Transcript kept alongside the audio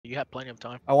You had plenty of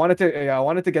time. I wanted to, yeah, I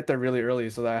wanted to get there really early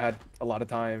so that I had a lot of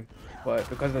time, but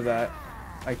because of that,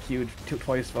 I queued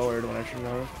twice forward when I shouldn't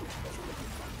have.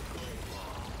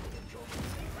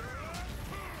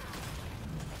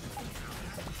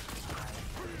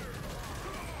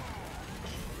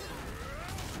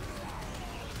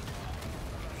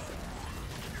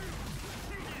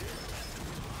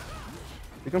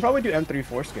 We can probably do M3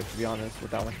 4 skip to be honest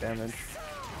with that much damage,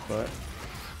 but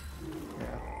yeah.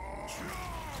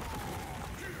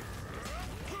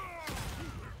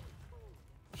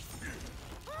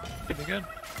 Could be good.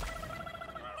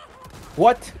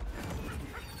 What?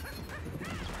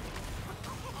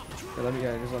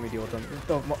 Yeah, just let me deal with them.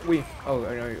 Oh, oh,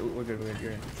 I know, we're good,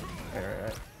 you're in.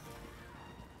 Alright.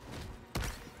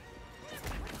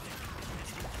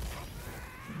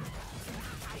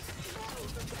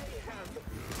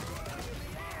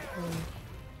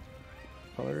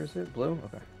 Color is it? Blue?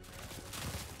 Okay.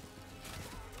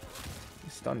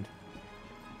 He's stunned.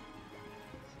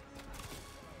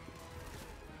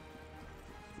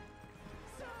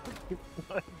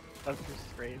 What? That's just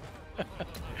straight.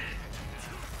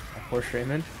 Poor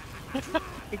Shayman.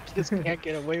 He just can't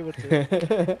get away with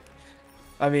it.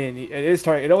 I mean,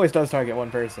 it always does target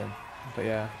one person, but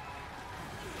yeah.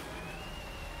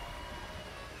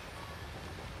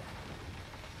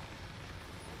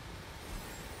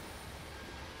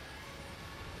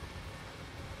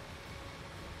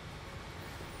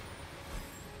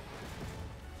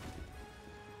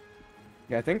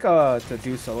 Yeah, I think to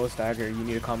do solo stagger, you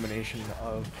need a combination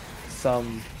of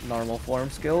some normal form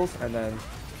skills and then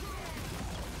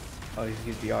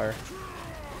he's DR.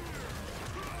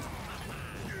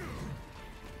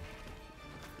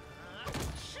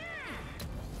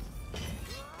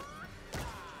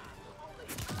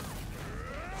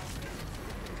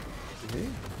 Is he?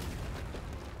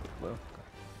 Blue.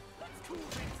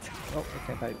 Oh, I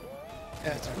can't type.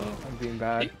 Yeah, it's blue. I'm being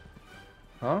bad.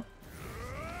 Huh?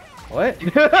 What? See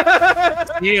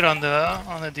it on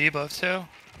the debuff too.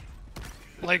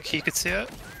 Like he could see it.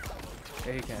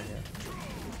 Yeah, he can, yeah.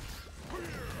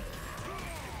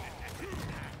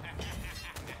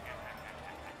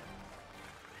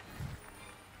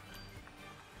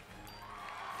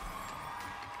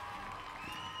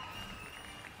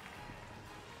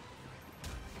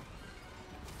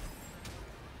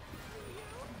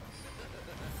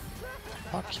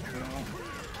 Fuck you.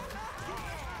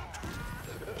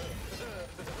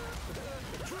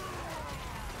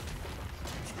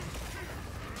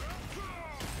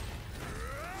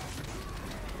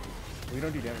 We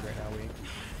don't do damage right now,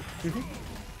 we.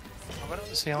 What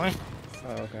else is healing?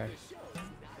 Oh, okay.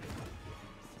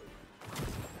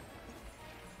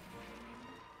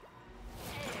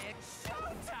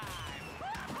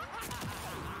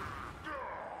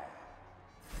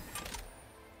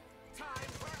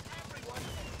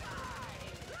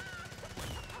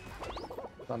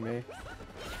 It's on me.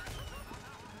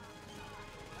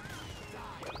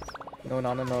 No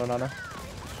Nana, no Nana.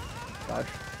 Dodge.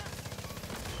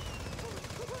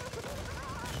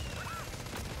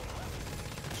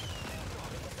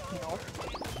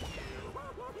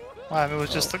 Wow, it was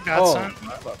just the godsend.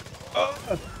 I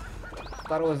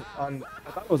thought it was on.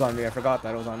 I thought it was on me. I forgot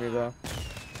that it was on me though.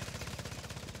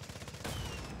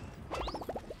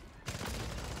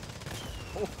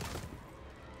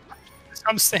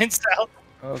 I'm staying still.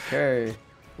 Okay,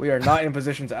 we are not in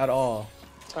positions at all.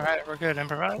 It's alright, we're good.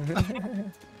 Improvise.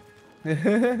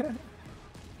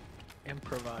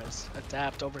 Improvise,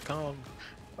 adapt, overcome.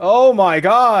 Oh my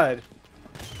god!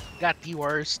 Got the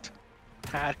worst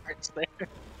patterns there.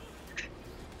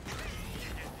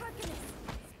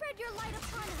 Spread your light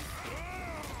upon us.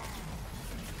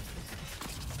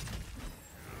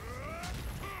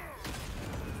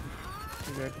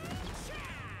 Good.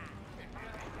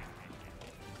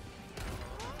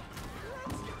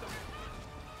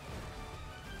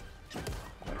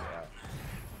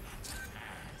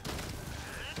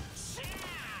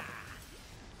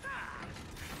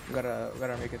 We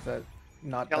gotta make it that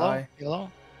not Yellow? die.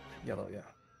 Yellow? Yellow, yeah.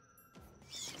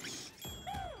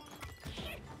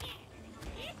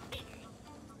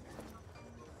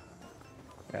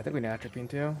 Yeah, I think we need Atropine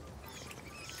too.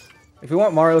 If we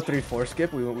want Mario 3-4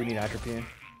 skip, we need Atropine.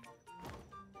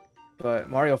 But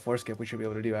Mario 4 skip we should be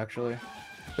able to do actually.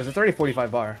 Because it's already 45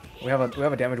 bar. We have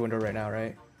a damage window right now,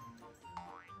 right?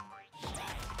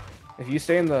 If you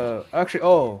stay in the actually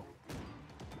oh.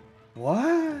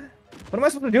 What? What am I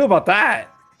supposed to do about that?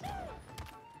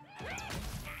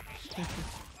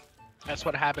 That's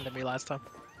what happened to me last time.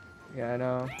 Yeah, I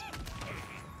know.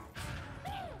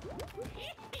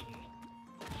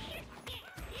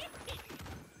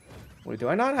 Wait, do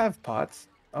I not have pots?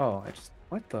 Oh, I just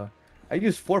What the? I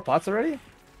used 4 pots already?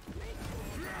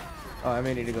 Oh, I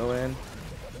may need to go in.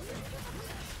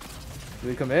 Do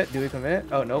we commit? Do we commit?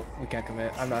 Oh, nope. We can't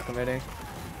commit. I'm not committing.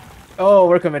 Oh,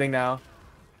 we're committing now.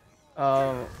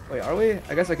 Wait, are we?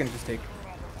 I guess I can just take...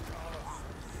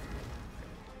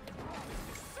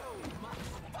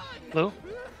 Blue?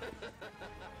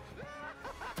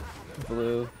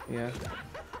 Blue, yeah.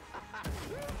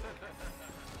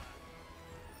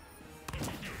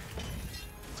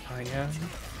 It's fine, yeah.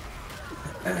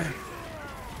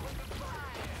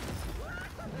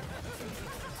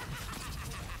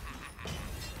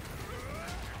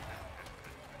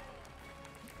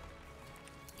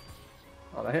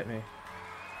 Oh, that hit me.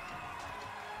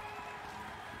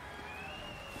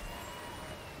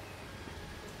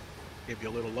 Give you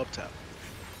a little love tap.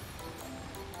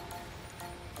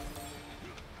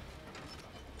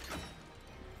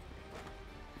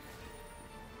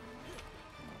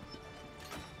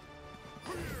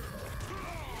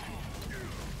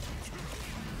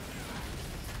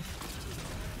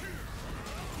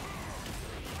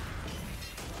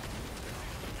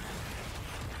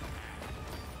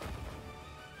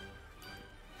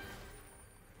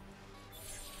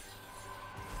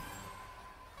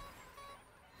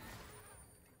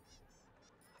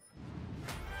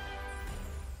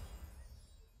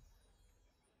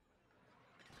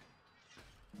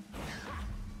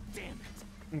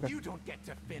 Okay. You don't get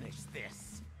to finish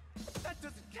this. That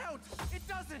doesn't count. It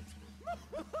doesn't.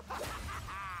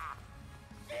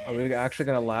 Are we actually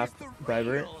gonna laugh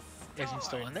Bribery? Is he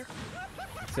still in there?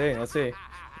 Let's see, let's see.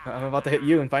 I'm about to hit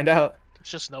you and find out. There's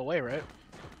just no way, right?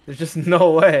 There's just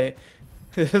no way.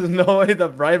 There's no way the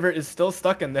Briber is still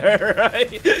stuck in there, right?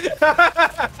 He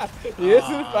is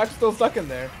in fact still stuck in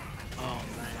there. Oh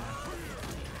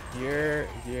man.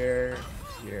 Here.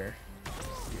 Yeah.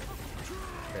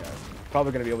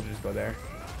 Probably gonna be able to just go there.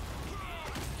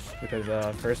 Because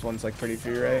first one's like pretty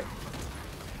free, right?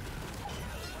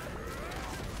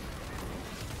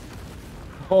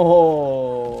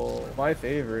 Oh, my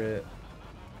favorite.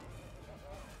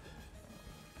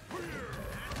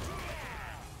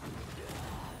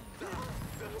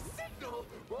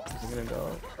 I'm gonna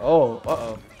go. Oh,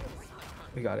 uh-oh.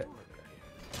 We got it.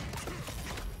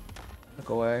 Look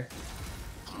away.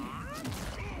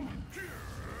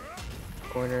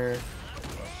 Corner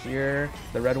here.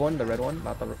 The red one,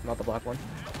 not the black one.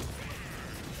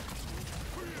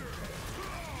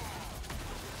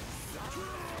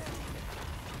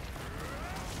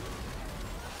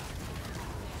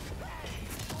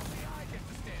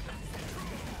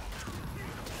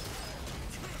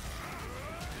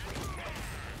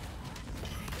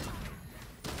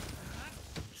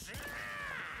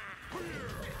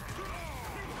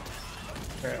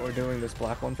 Alright, we're doing this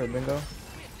black one for bingo.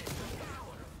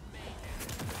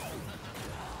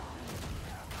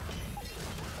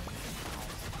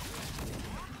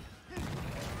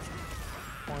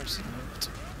 Where's he moved?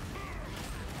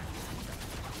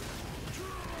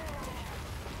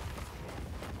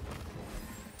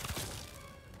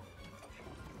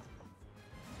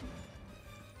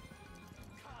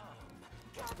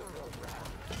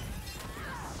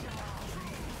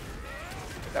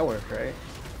 That worked, right?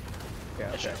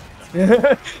 Yeah, okay.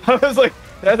 I was like,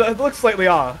 that looks slightly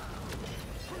off.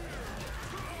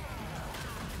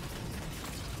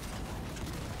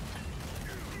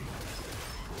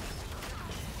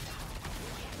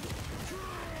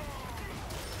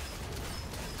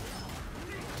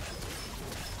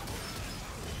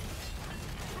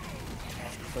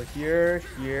 So here.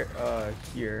 The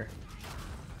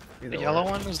Either yellow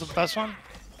or. one is the best one?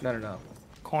 No.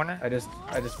 Corner? I just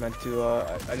meant to,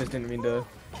 I just didn't mean to,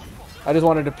 I just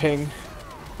wanted to ping,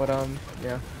 but,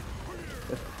 yeah.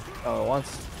 Oh, it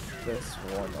wants this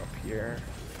one up here.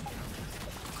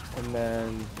 And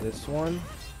then this one.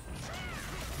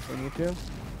 We need to.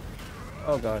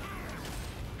 Oh god.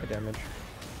 My damage.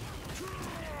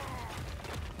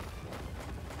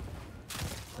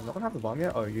 Does no one have the bomb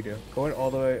yet? Oh, you do. Going all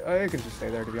the way. Oh, you can just stay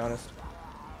there, to be honest.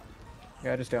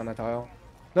 Yeah, just stay on that tile.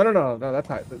 No, that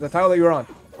tile. The tile that you were on.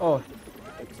 Oh,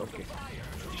 it's okay.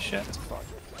 Shit. It's fine.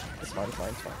 It's fine.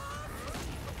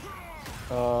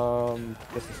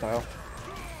 This is tile.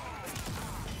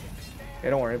 Yeah,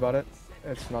 don't worry about it.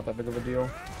 It's not that big of a deal.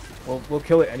 We'll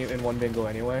kill it in one bingo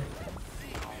anyway.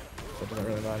 So it doesn't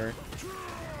really matter.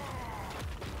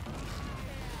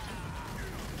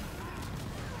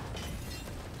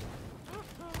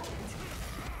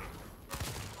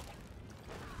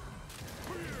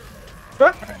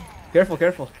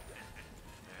 Careful.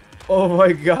 Oh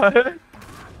my god.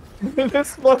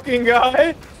 This fucking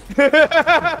guy.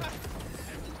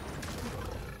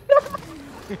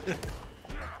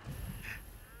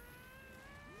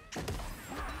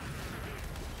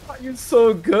 You're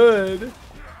so good.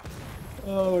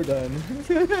 Oh, we're done.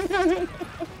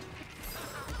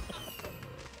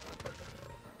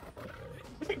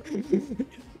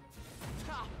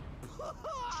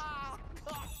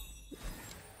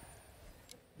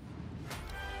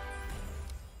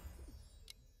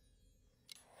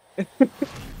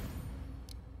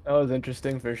 That was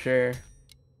interesting for sure.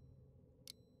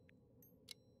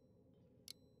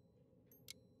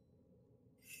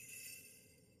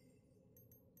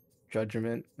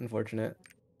 Judgment, unfortunate.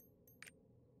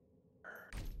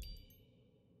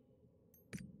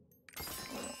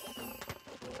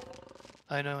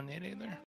 I don't need either.